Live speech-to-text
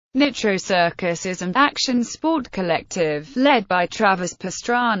Nitro Circus is an action sport collective, led by Travis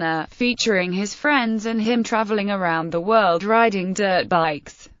Pastrana, featuring his friends and him traveling around the world riding dirt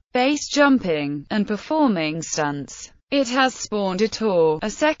bikes, base jumping, and performing stunts. It has spawned a tour, a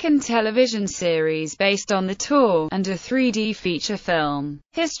second television series based on the tour, and a 3D feature film.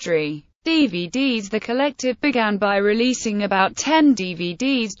 History. DVDs. The collective began by releasing about 10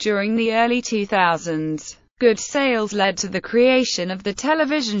 DVDs during the early 2000s. Good sales led to the creation of the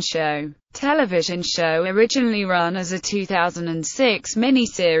television show. Television show originally run as a 2006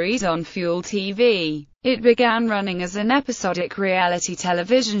 miniseries on Fuel TV. It began running as an episodic reality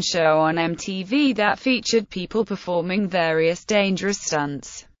television show on MTV that featured people performing various dangerous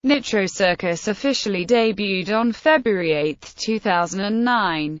stunts. Nitro Circus officially debuted on February 8,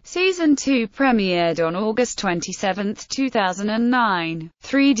 2009. Season 2 premiered on August 27, 2009.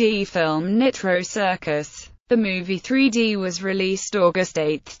 3D film Nitro Circus. The movie 3D was released August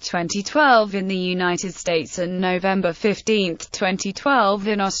 8, 2012 in the United States and November 15, 2012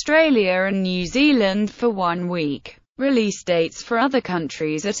 in Australia and New Zealand for 1 week. Release dates for other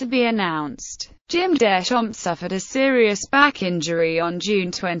countries are to be announced. Jim Deschamps suffered a serious back injury on June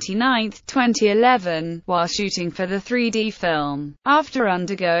 29, 2011, while shooting for the 3D film. After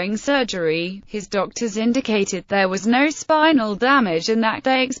undergoing surgery, his doctors indicated there was no spinal damage and that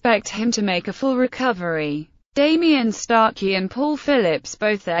they expect him to make a full recovery. Damien Starkey and Paul Phillips,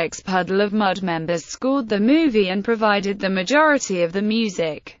 both ex-Puddle of Mudd members, scored the movie and provided the majority of the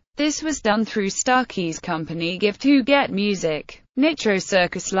music. This was done through Starkey's company Give2Get Music. Nitro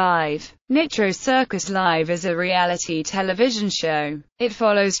Circus Live. Nitro Circus Live is a reality television show. It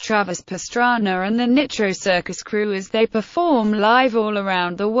follows Travis Pastrana and the Nitro Circus crew as they perform live all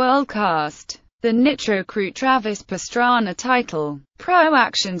around the world. Cast. The Nitro crew. Travis Pastrana. Title: Pro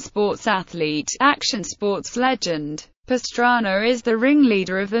Action Sports Athlete, Action Sports Legend. Pastrana is the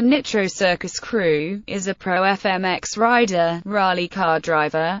ringleader of the Nitro Circus crew, is a pro FMX rider, rally car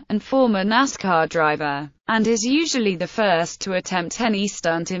driver, and former NASCAR driver, and is usually the first to attempt any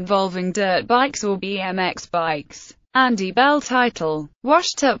stunt involving dirt bikes or BMX bikes. Andy Bell. Title: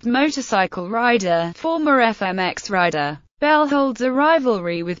 Washed-up motorcycle rider, former FMX rider. Bell holds a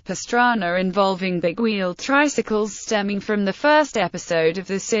rivalry with Pastrana involving big-wheel tricycles stemming from the first episode of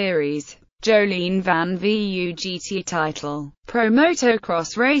the series. Jolene Van Vugt. Title: Pro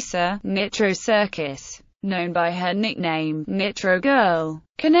Motocross Racer, Nitro Circus. Known by her nickname, Nitro Girl.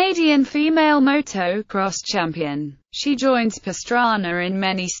 Canadian female motocross champion. She joins Pastrana in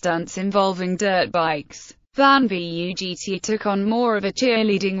many stunts involving dirt bikes. Van Vugt took on more of a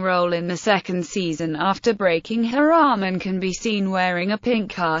cheerleading role in the second season after breaking her arm and can be seen wearing a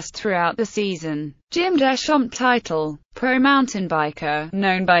pink cast throughout the season. Jim Deschamps. Title: Pro Mountain Biker,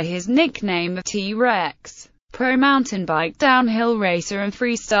 known by his nickname of T-Rex. Pro mountain bike downhill racer and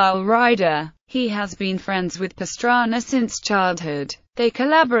freestyle rider. He has been friends with Pastrana since childhood. They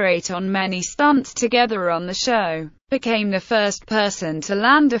collaborate on many stunts together on the show. Became the first person to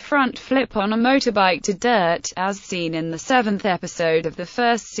land a front flip on a motorbike to dirt, as seen in the 7th episode of the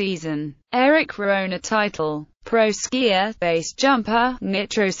first season. Eric Rohner. Title: Pro Skier, Base Jumper,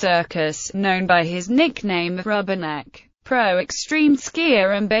 Nitro Circus, known by his nickname Rubberneck. Pro extreme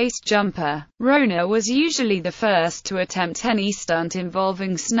skier and base jumper. Rohner was usually the first to attempt any stunt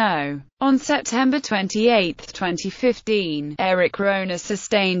involving snow. On September 28, 2015, Eric Rohner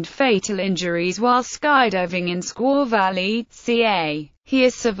sustained fatal injuries while skydiving in Squaw Valley, CA. He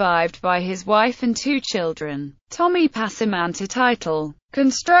is survived by his wife and 2 children. Tommy Passamanta. Title: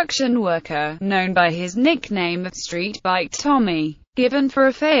 Construction worker, known by his nickname of Street Bike Tommy. Given for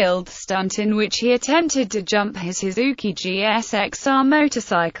a failed stunt in which he attempted to jump his Suzuki GSX-R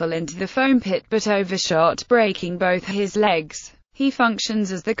motorcycle into the foam pit but overshot, breaking both his legs. He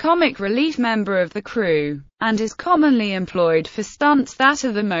functions as the comic relief member of the crew, and is commonly employed for stunts that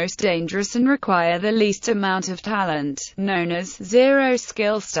are the most dangerous and require the least amount of talent, known as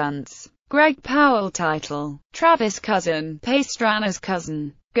zero-skill stunts. Greg Powell. Title: Travis' cousin, Pastrana's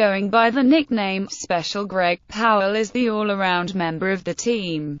cousin. Going by the nickname Special, Greg Powell is the all-around member of the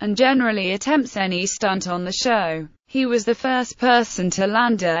team, and generally attempts any stunt on the show. He was the first person to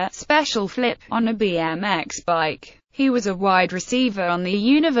land a special flip on a BMX bike. He was a wide receiver on the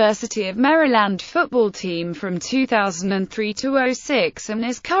University of Maryland football team from 2003 to 2006 and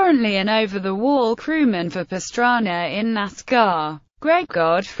is currently an over-the-wall crewman for Pastrana in NASCAR. Greg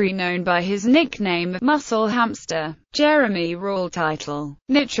Godfrey, known by his nickname Muscle Hamster. Jeremy Rawle. Title: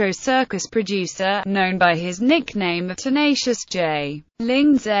 Nitro Circus producer, known by his nickname Tenacious J.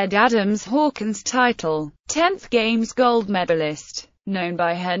 Ling Z. Adams Hawkins. Title: 10th Games gold medalist, known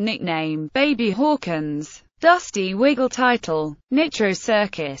by her nickname Baby Hawkins. Dusty Wiggle title, Nitro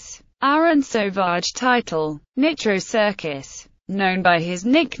Circus. Aaron Sauvage title, Nitro Circus. Known by his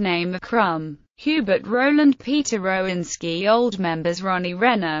nickname Crumb. Hubert Rowland, Peter Rowinski. Old members Ronnie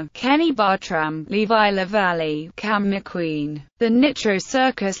Renner, Kenny Bartram, Levi LaValle, Cam McQueen. The Nitro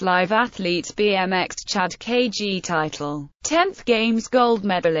Circus Live Athletes BMX Chad KG title. 10th Games gold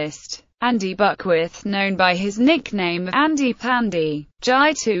medalist. Andy Buckwith, known by his nickname Andy Pandy.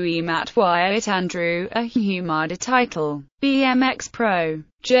 Jai Tui, Matt Wyatt, Andrew Ahumada title, BMX Pro.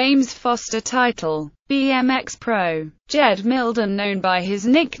 James Foster title, BMX Pro. Jed Milden, known by his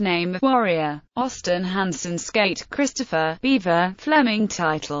nickname Warrior. Austin Hansen skate. Christopher Beaver Fleming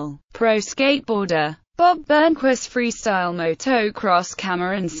title, Pro Skateboarder. Bob Burnquist freestyle motocross.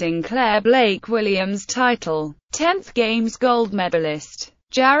 Cameron Sinclair Blake Williams title, 10th Games gold medalist.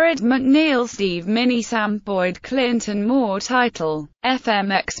 Jared McNeil, Steve Minnie, Sam Boyd Clinton Moore title,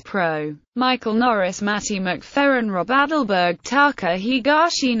 FMX Pro. Michael Norris, Matty McFerrin, Rob Adelberg, Taka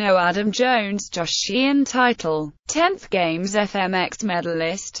Higashino, Adam Jones, Josh Sheehan title, 10th Games FMX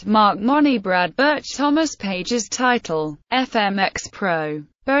medalist. Mark Money, Brad Birch, Thomas Page's title, FMX Pro.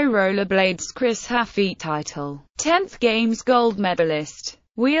 Bo Rollerblades, Chris Haffey title, 10th Games gold medalist.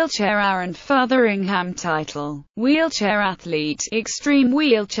 Wheelchair Aaron Fotheringham title, Wheelchair Athlete, Extreme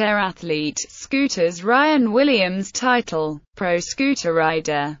Wheelchair Athlete. Scooters Ryan Williams title, Pro Scooter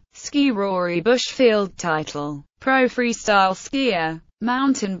Rider. Ski Rory Bushfield title, Pro Freestyle Skier.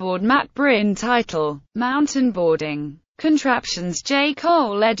 Mountain Board Matt Bryn title, Mountain Boarding. Contraptions J.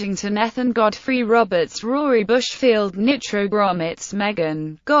 Cole Edgington, Ethan Godfrey Roberts, Rory Bushfield, Nitro Gromitz,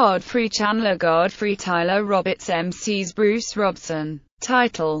 Megan Godfrey, Chandler Godfrey, Tyler Roberts. MCs Bruce Robson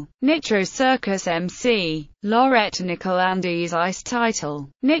title, Nitro Circus MC. Laurette Nickel, Andy's Ice title,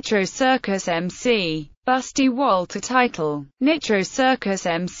 Nitro Circus MC. Busty Walter title, Nitro Circus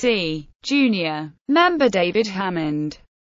MC. Junior member David Hammond.